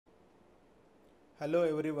Hello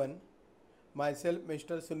everyone, myself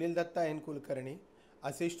Mr. Sunil Dr.S.N.Kulkarni,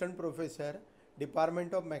 Assistant Professor,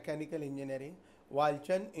 Department of Mechanical Engineering,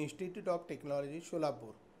 Walchand Institute of Technology,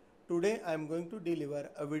 Solapur. Today I am going to deliver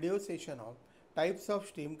a video session of types of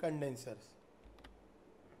steam condensers.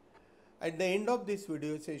 At the end of this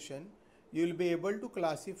video session, you will be able to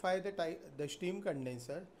classify the steam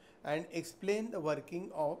condenser and explain the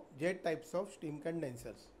working of jet types of steam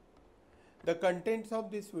condensers. The contents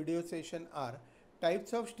of this video session are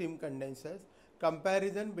types of steam condensers,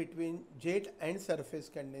 comparison between jet and surface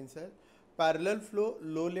condenser, parallel flow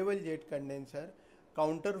low level jet condenser,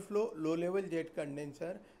 counter flow low level jet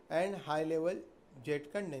condenser and high level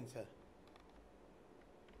jet condenser.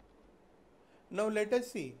 Now let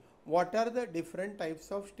us see what are the different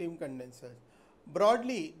types of steam condensers.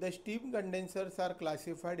 Broadly, the steam condensers are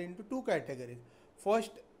classified into two categories.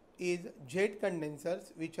 First is jet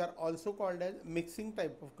condensers, which are also called as mixing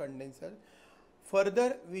type of condenser.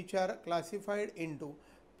 Further, which are classified into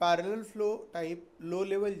parallel flow type low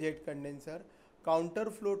level jet condenser, counter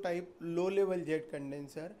flow type low level jet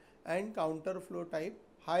condenser and counter flow type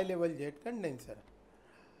high level jet condenser.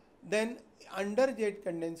 Then under jet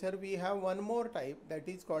condenser we have one more type, that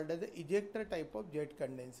is called as the ejector type of jet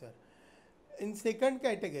condenser. In second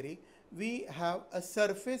category we have a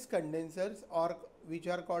surface condensers, or which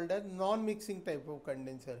are called as non-mixing type of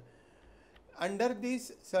condenser. Under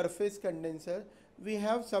this surface condenser we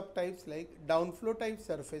have subtypes like downflow type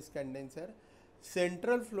surface condenser,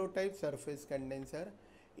 central flow type surface condenser,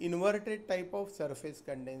 inverted type of surface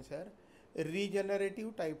condenser,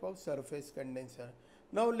 regenerative type of surface condenser.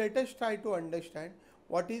 Now let us try to understand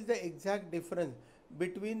what is the exact difference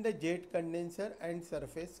between the jet condenser and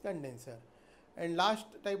surface condenser. And last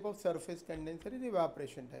type of surface condenser is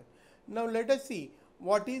evaporation type. Now let us see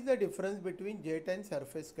what is the difference between jet and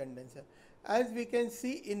surface condenser. As we can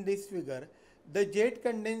see in this figure, the jet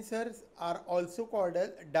condensers are also called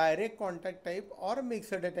as direct contact type or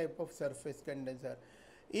mixed type of surface condenser.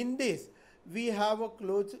 In this, we have a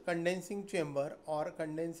closed condensing chamber or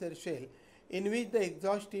condenser shell in which the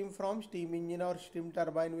exhaust steam from steam engine or steam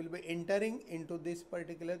turbine will be entering into this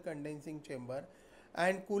particular condensing chamber,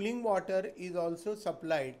 and cooling water is also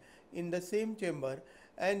supplied in the same chamber,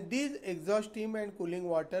 and these exhaust steam and cooling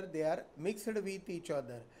water, they are mixed with each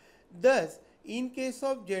other. Thus, in case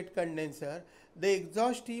of jet condenser, the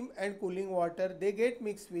exhaust steam and cooling water, they get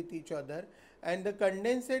mixed with each other, and the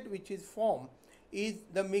condensate which is formed is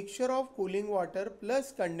the mixture of cooling water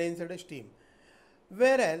plus condensed steam.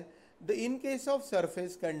 Whereas in case of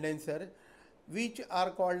surface condenser, which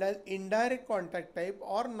are called as indirect contact type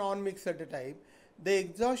or non-mixed type, the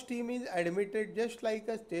exhaust steam is admitted just like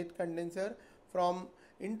a jet condenser from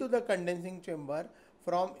into the condensing chamber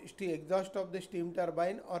from exhaust of the steam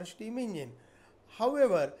turbine or steam engine.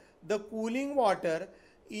 However, the cooling water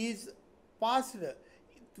is passed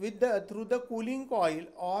with through the cooling coil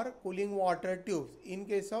or cooling water tubes in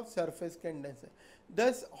case of surface condenser.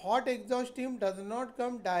 Thus, hot exhaust steam does not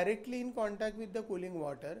come directly in contact with the cooling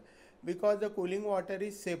water, because the cooling water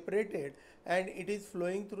is separated and it is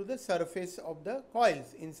flowing through the surface of the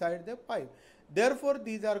coils inside the pipe. Therefore,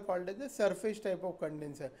 these are called as the surface type of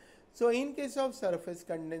condenser. So, in case of surface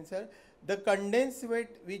condenser, the condensate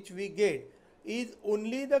which we get is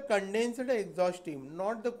only the condensed exhaust steam,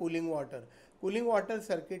 not the cooling water. Cooling water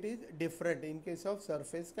circuit is different in case of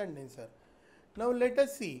surface condenser. Now, let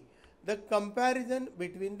us see the comparison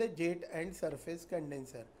between the jet and surface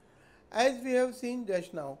condenser. As we have seen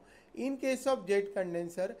just now, in case of jet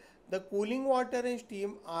condenser, the cooling water and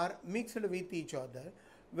steam are mixed with each other,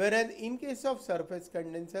 whereas in case of surface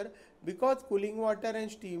condenser, because cooling water and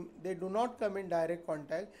steam, they do not come in direct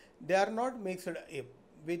contact, they are not mixed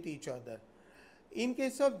with each other. In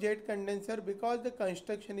case of jet condenser, because the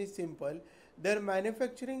construction is simple, their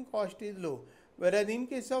manufacturing cost is low, whereas in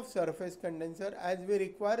case of surface condenser, as we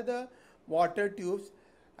require the water tubes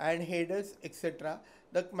and headers etc.,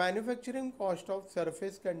 the manufacturing cost of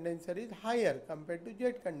surface condenser is higher compared to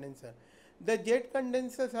jet condenser. The jet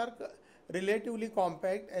condensers are relatively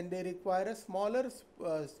compact and they require a smaller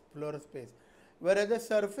floor space, whereas the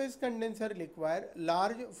surface condenser require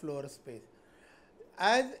large floor space.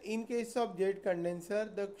 As in case of jet condenser,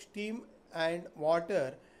 the steam and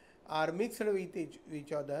water are mixed with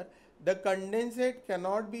each other, the condensate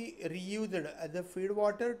cannot be reused as a feed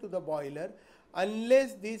water to the boiler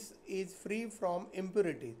unless this is free from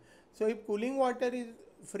impurities. So, if cooling water is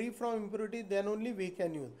free from impurities, then only we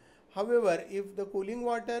can use. However, if the cooling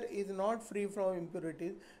water is not free from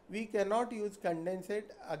impurities, we cannot use condensate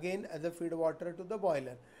again as a feed water to the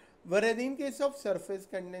boiler. Whereas in case of surface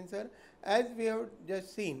condenser, as we have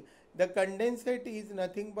just seen, The condensate is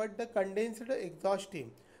nothing but the condensed exhaust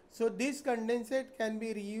steam. So this condensate can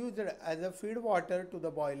be reused as a feed water to the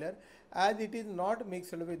boiler as it is not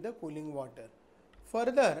mixed with the cooling water.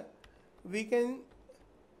 Further, we can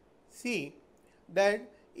see that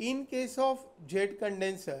in case of jet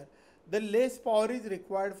condenser, the less power is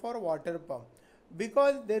required for water pump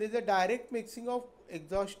because there is a direct mixing of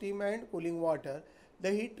exhaust steam and cooling water.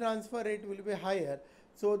 The heat transfer rate will be higher,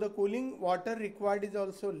 so the cooling water required is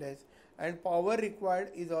also less and power required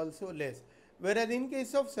is also less. Whereas in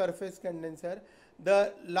case of surface condenser,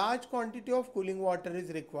 the large quantity of cooling water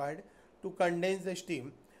is required to condense the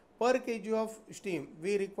steam. Per kg of steam,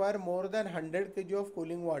 we require more than 100 kg of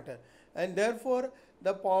cooling water, and therefore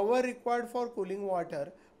the power required for cooling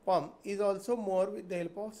water pump is also more with the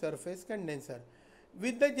help of surface condenser.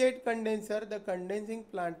 With the jet condenser, the condensing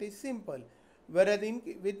plant is simple, whereas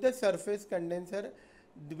with the surface condenser,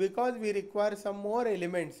 because we require some more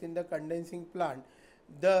elements in the condensing plant,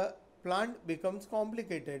 the plant becomes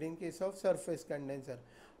complicated in case of surface condenser.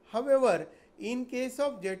 However, in case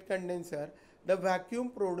of jet condenser, the vacuum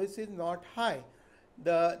produced is not high.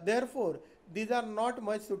 Therefore, these are not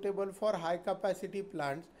much suitable for high capacity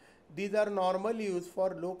plants. These are normally used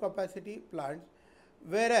for low capacity plants.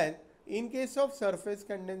 Whereas in case of surface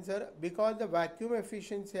condenser, because the vacuum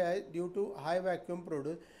efficiency is due to high vacuum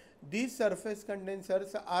produced, these surface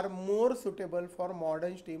condensers are more suitable for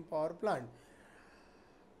modern steam power plant.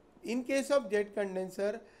 In case of jet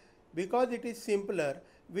condenser, because it is simpler,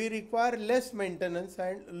 we require less maintenance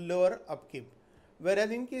and lower upkeep.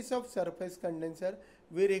 Whereas in case of surface condenser,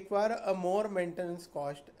 we require a more maintenance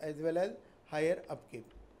cost as well as higher upkeep.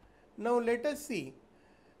 Now let us see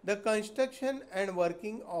the construction and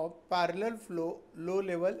working of parallel flow low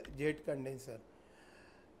level jet condenser.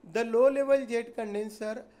 The low level jet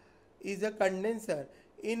condenser is a condenser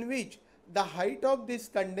in which the height of this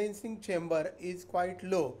condensing chamber is quite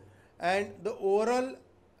low and the overall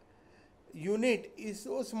unit is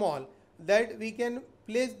so small that we can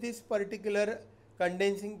place this particular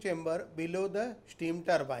condensing chamber below the steam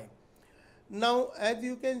turbine. Now as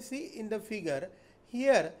you can see in the figure,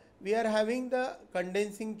 here we are having the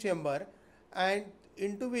condensing chamber and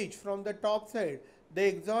into which from the top side the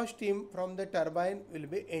exhaust steam from the turbine will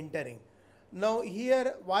be entering. Now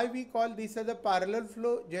here why we call this as a parallel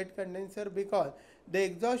flow jet condenser, because the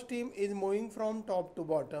exhaust steam is moving from top to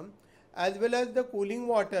bottom as well as the cooling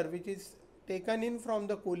water which is taken in from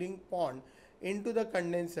the cooling pond into the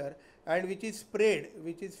condenser and which is sprayed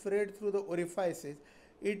through the orifices.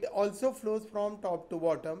 It also flows from top to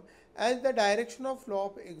bottom as the direction of flow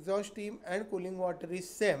of exhaust steam and cooling water is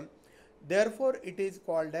same. Therefore, it is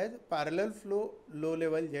called as parallel flow low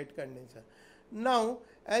level jet condenser. Now,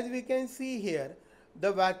 as we can see here,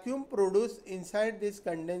 the vacuum produced inside this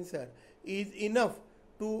condenser is enough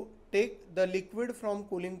to take the liquid from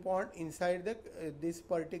cooling pond inside this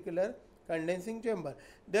particular condensing chamber.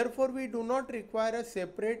 Therefore, we do not require a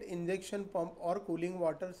separate injection pump or cooling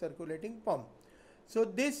water circulating pump. So,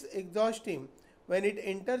 this exhaust steam, when it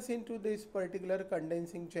enters into this particular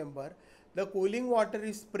condensing chamber, the cooling water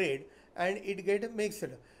is sprayed and it gets mixed.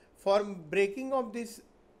 For breaking of this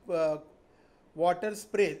water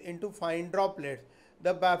sprays into fine droplets,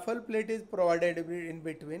 the baffle plate is provided in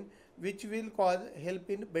between, which will help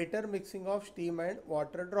in better mixing of steam and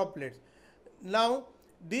water droplets. Now,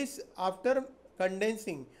 this after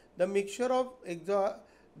condensing, the mixture of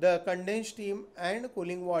the condensed steam and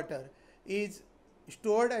cooling water is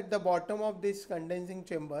stored at the bottom of this condensing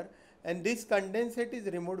chamber, and this condensate is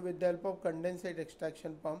removed with the help of condensate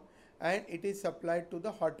extraction pump and it is supplied to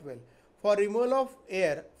the hot well. For removal of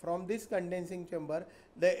air from this condensing chamber,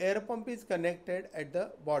 the air pump is connected at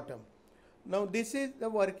the bottom. Now this is the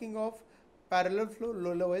working of parallel flow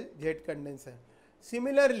low level jet condenser.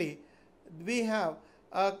 Similarly, we have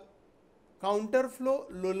a counter flow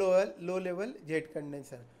low level jet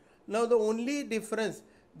condenser. Now the only difference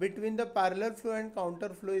between the parallel flow and counter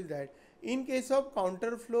flow is that in case of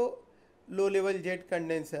counter flow low level jet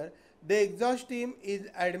condenser, the exhaust steam is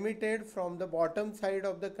admitted from the bottom side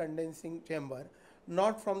of the condensing chamber,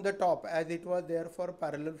 not from the top as it was there for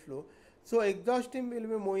parallel flow. So exhaust steam will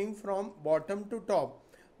be moving from bottom to top,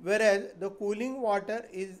 whereas the cooling water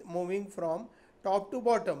is moving from top to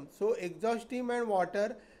bottom. So exhaust steam and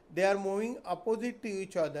water, they are moving opposite to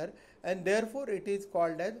each other, and therefore it is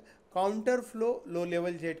called as counter flow low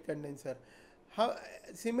level jet condenser.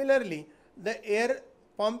 Similarly, the air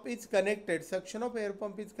pump is connected, suction of air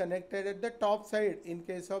pump is connected at the top side in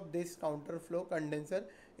case of this counter flow condenser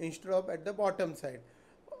instead of at the bottom side.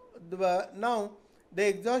 Now the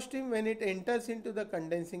exhaust steam, when it enters into the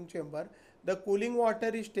condensing chamber, The cooling water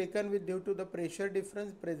is taken with due to the pressure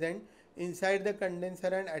difference present inside the condenser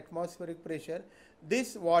and atmospheric pressure.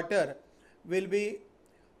 This water will be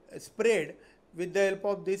sprayed with the help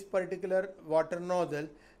of this particular water nozzle,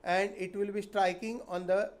 and it will be striking on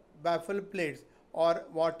the baffle plates or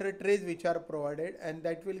water trays which are provided, and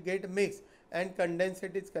that will get mixed and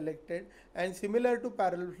condensate is collected. And similar to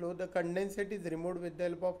parallel flow, the condensate is removed with the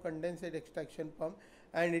help of condensate extraction pump,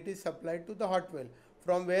 and it is supplied to the hot well,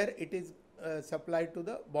 from where it is supplied to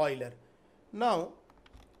the boiler. Now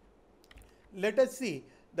let us see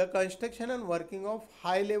the construction and working of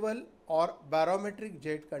high level or barometric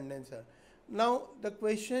jet condenser. Now the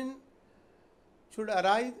question should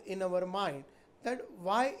arise in our mind that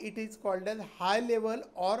why it is called as high level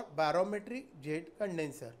or barometric jet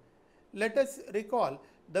condenser. Let us recall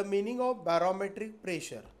the meaning of barometric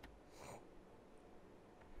pressure.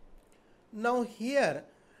 Now here,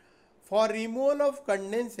 for removal of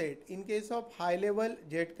condensate in case of high level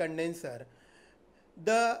jet condenser,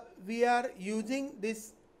 we are using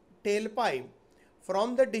this tailpipe.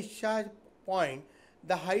 From the discharge point,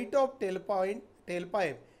 the height of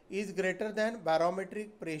tailpipe is greater than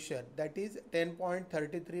barometric pressure, that is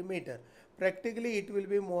 10.33 meter. Practically it will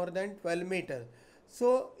be more than 12 meters.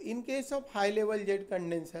 So in case of high level jet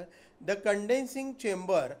condenser, the condensing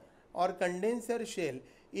chamber or condenser shell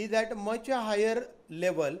is at much a higher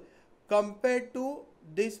level compared to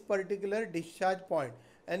this particular discharge point,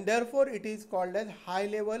 and therefore it is called as high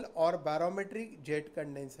level or barometric jet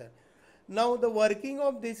condenser. Now the working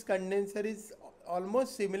of this condenser is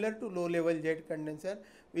almost similar to low level jet condenser,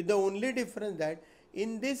 with the only difference that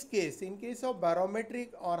in this case, in case of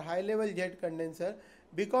barometric or high level jet condenser,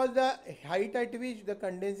 because the height at which the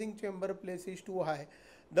condensing chamber place is too high,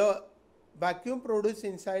 the vacuum produced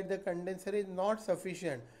inside the condenser is not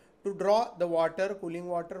sufficient to draw the water, cooling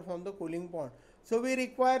water from the cooling pond. So we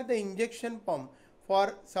require the injection pump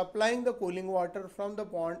for supplying the cooling water from the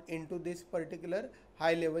pond into this particular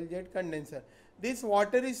high level jet condenser. This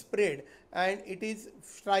water is sprayed and it is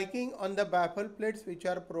striking on the baffle plates which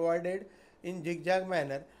are provided in zigzag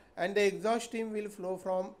manner, and the exhaust stream will flow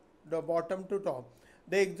from the bottom to top.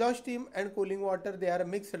 The exhaust stream and cooling water, they are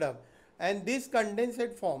mixed up, and this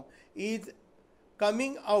condensate form is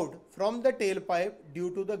coming out from the tailpipe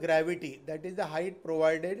due to the gravity, that is the height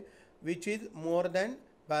provided, which is more than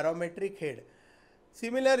barometric head.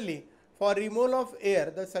 Similarly, for removal of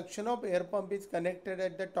air, the suction of air pump is connected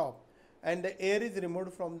at the top and the air is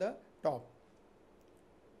removed from the top.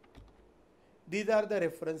 These are the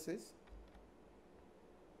references.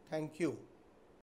 Thank you.